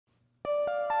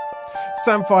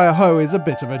Samphire Hoe is a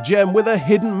bit of a gem with a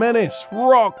hidden menace,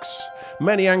 rocks.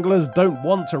 Many anglers don't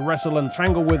want to wrestle and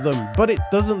tangle with them, but it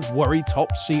doesn't worry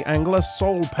top sea angler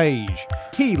Saul Page.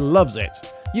 He loves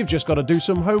it. You've just got to do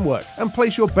some homework and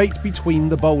place your bait between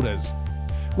the boulders.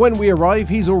 When we arrive,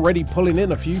 he's already pulling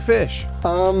in a few fish.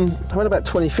 I had about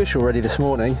 20 fish already this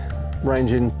morning,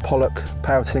 ranging pollock,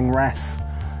 pouting, wrasse.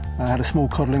 I had a small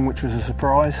codling, which was a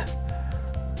surprise.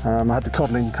 I had the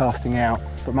codling casting out,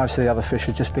 but most of the other fish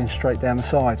had just been straight down the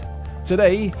side.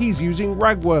 Today, he's using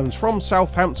ragworms from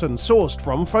Southampton, sourced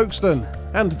from Folkestone,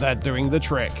 and they're doing the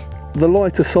trick. The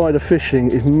lighter side of fishing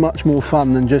is much more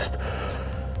fun than just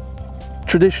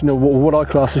traditional, what I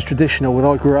class as traditional, what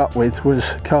I grew up with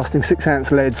was casting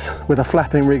 6-ounce leads with a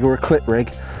flapping rig or a clip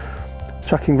rig,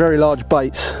 chucking very large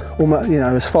baits, almost, you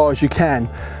know, as far as you can.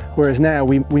 Whereas now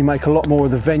we make a lot more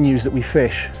of the venues that we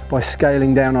fish by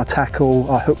scaling down our tackle,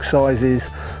 our hook sizes,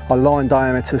 our line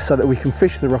diameters, so that we can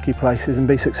fish the rocky places and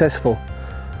be successful.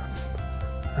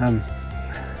 And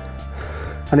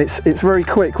it's very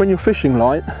quick. When you're fishing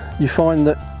light, you find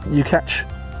that you catch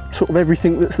sort of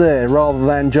everything that's there, rather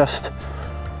than just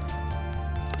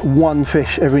one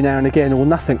fish every now and again, or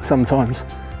nothing sometimes.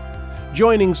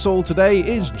 Joining Saul today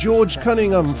is George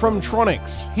Cunningham from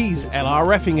Tronics. He's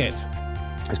LRFing it.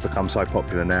 It's become so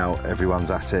popular now, everyone's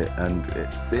at it, and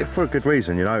for a good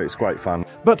reason, you know, it's great fun.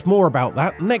 But more about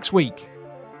that next week.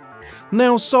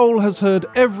 Now, Saul has heard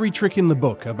every trick in the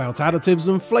book about additives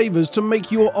and flavours to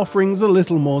make your offerings a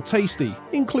little more tasty,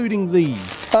 including these.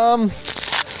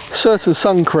 Certain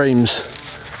sun creams,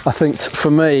 I think,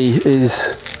 for me,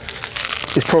 is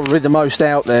probably the most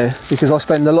out there, because I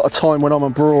spend a lot of time when I'm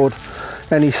abroad,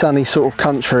 any sunny sort of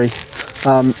country,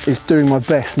 is doing my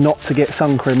best not to get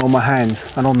sun cream on my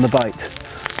hands and on the bait.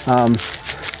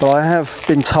 But I have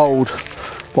been told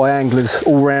by anglers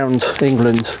all around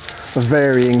England of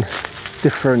varying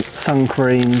different sun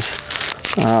creams,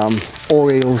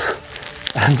 oils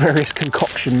and various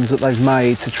concoctions that they've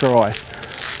made to try.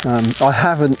 I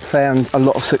haven't found a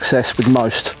lot of success with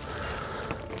most.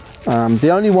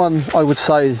 The only one I would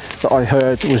say that I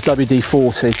heard was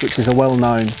WD-40, which is a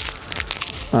well-known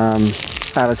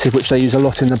additive which they use a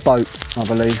lot in the boat, I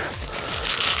believe.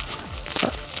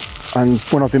 And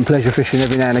when I've been pleasure fishing,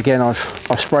 every now and again I've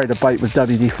sprayed a bait with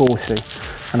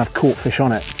WD-40 and I've caught fish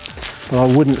on it. But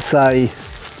I wouldn't say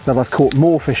that I've caught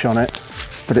more fish on it,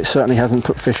 but it certainly hasn't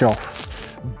put fish off.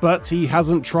 But he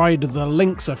hasn't tried the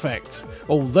Lynx effect,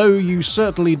 although you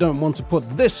certainly don't want to put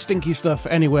this stinky stuff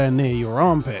anywhere near your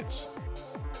armpits.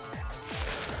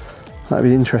 That'd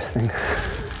be interesting.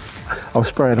 I'll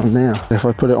spray it on now. If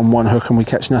I put it on one hook and we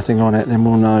catch nothing on it, then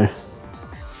we'll know.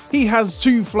 He has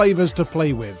two flavours to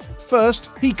play with. First,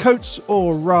 he coats,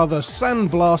 or rather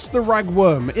sandblasts, the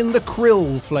ragworm in the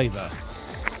krill flavour.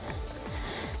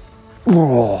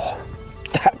 Oh,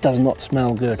 that does not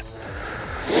smell good.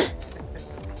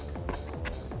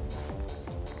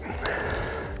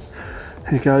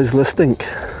 Here goes the stink.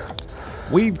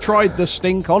 We've tried the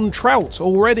stink on trout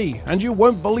already, and you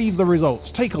won't believe the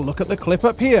results. Take a look at the clip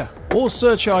up here, or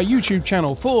search our YouTube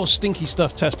channel for Stinky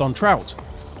Stuff Test on Trout.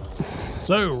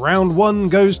 So, round one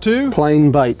goes to...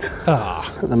 plain bait.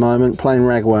 At the moment, plain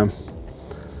ragworm.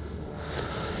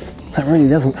 That really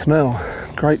doesn't smell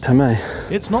great to me.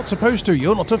 It's not supposed to.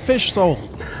 You're not a fish, Saul.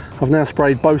 I've now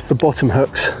sprayed both the bottom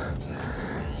hooks.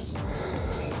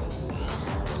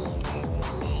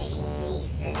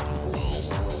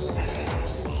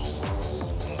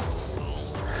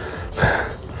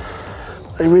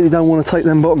 I really don't want to take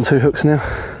them bottom two hooks now.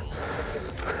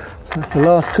 That's the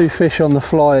last two fish on the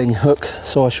flying hook,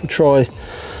 so I shall try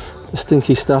the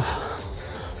Stinky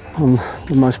Stuff on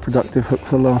the most productive hook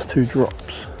for the last two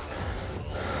drops.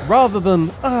 Rather than,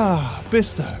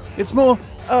 Bisto, it's more,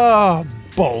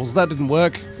 balls, that didn't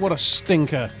work. What a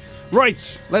stinker.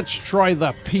 Right, let's try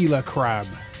the peeler crab.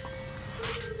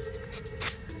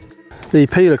 The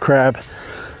peeler crab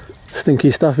Stinky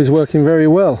Stuff is working very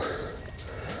well.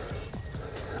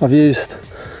 I've used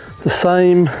the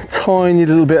same tiny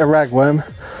little bit of ragworm,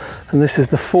 and this is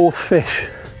the fourth fish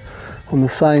on the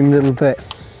same little bit.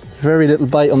 Very little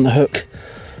bait on the hook,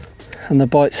 and the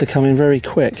bites are coming very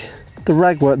quick. The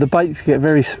ragworm, the baits get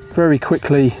very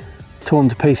quickly torn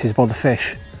to pieces by the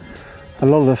fish. A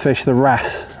lot of the fish, the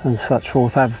wrasse and such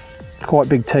forth, have quite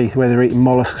big teeth where they're eating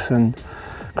mollusks and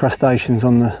crustaceans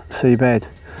on the seabed.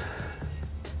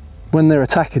 When they're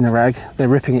attacking the rag, they're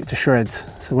ripping it to shreds.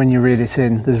 So when you reel it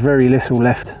in, there's very little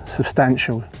left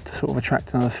substantial to sort of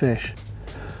attract another fish.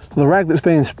 The rag that's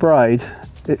being sprayed,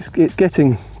 it's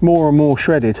getting more and more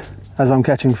shredded as I'm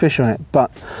catching fish on it.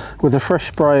 But with a fresh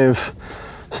spray of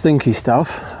Stinky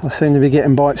Stuff, I seem to be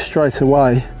getting bites straight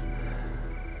away.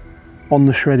 on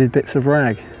the shredded bits of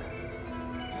rag.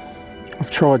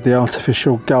 I've tried the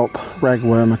artificial gulp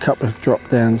ragworm a couple of drop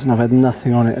downs and I've had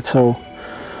nothing on it at all.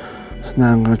 So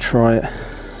now I'm going to try it,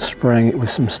 spraying it with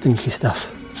some Stinky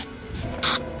Stuff.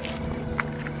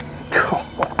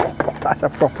 That's a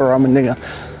proper humdinger.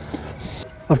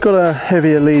 I've got a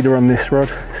heavier leader on this rod,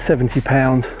 70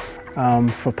 pound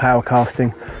for power casting,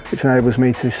 which enables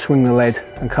me to swing the lead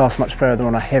and cast much further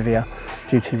on a heavier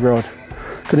duty rod.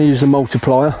 I'm going to use the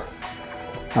multiplier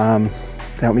to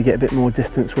help me get a bit more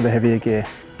distance with a heavier gear.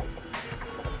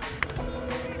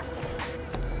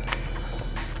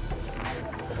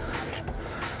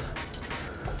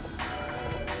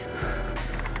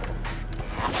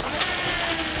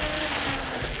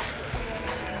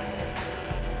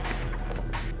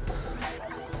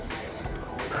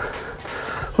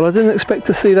 Well, I didn't expect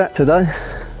to see that today.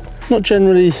 Not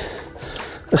generally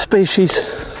a species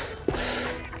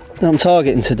that I'm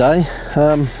targeting today.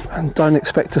 I don't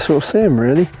expect to sort of see them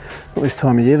really, not this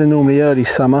time of year. They're normally early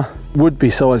summer. Would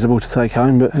be sizable to take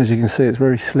home, but as you can see it's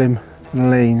very slim and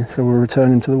lean, so we'll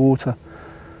return him to the water.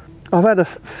 I've had a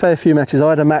fair few matches. I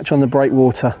had a match on the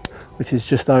breakwater, which is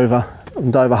just over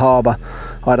on Dover Harbour.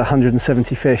 I had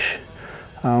 170 fish,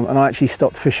 and I actually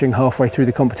stopped fishing halfway through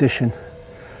the competition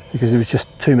because there was just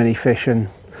too many fish and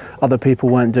other people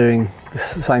weren't doing the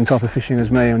same type of fishing as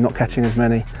me and not catching as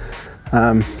many.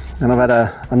 And I've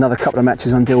had another couple of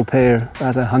matches on Dill Pier. I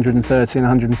had 130 and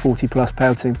 140 plus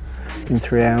pouting in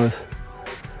 3 hours.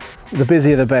 The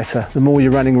busier the better. The more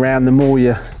you're running around, the more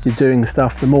you're doing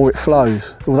stuff, the more it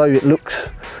flows. Although it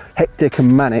looks hectic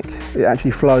and manic, it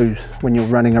actually flows when you're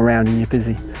running around and you're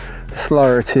busy. The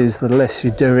slower it is, the less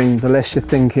you're doing, the less you're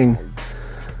thinking.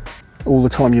 All the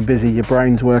time you're busy, your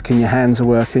brain's working, your hands are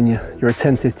working, you're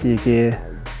attentive to your gear,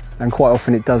 and quite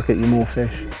often it does get you more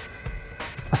fish.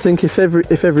 I think if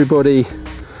everybody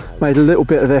made a little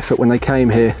bit of effort when they came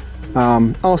here,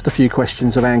 asked a few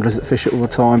questions of anglers that fish it all the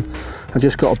time, and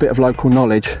just got a bit of local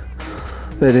knowledge,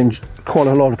 there'd quite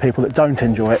a lot of people that don't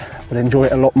enjoy it, but enjoy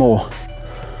it a lot more.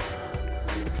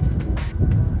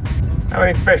 How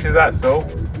many fish is that, Saul?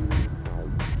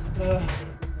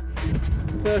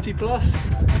 30 plus.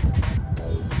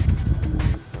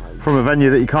 From a venue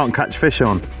that you can't catch fish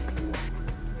on.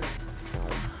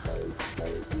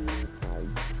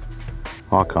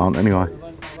 I can't anyway.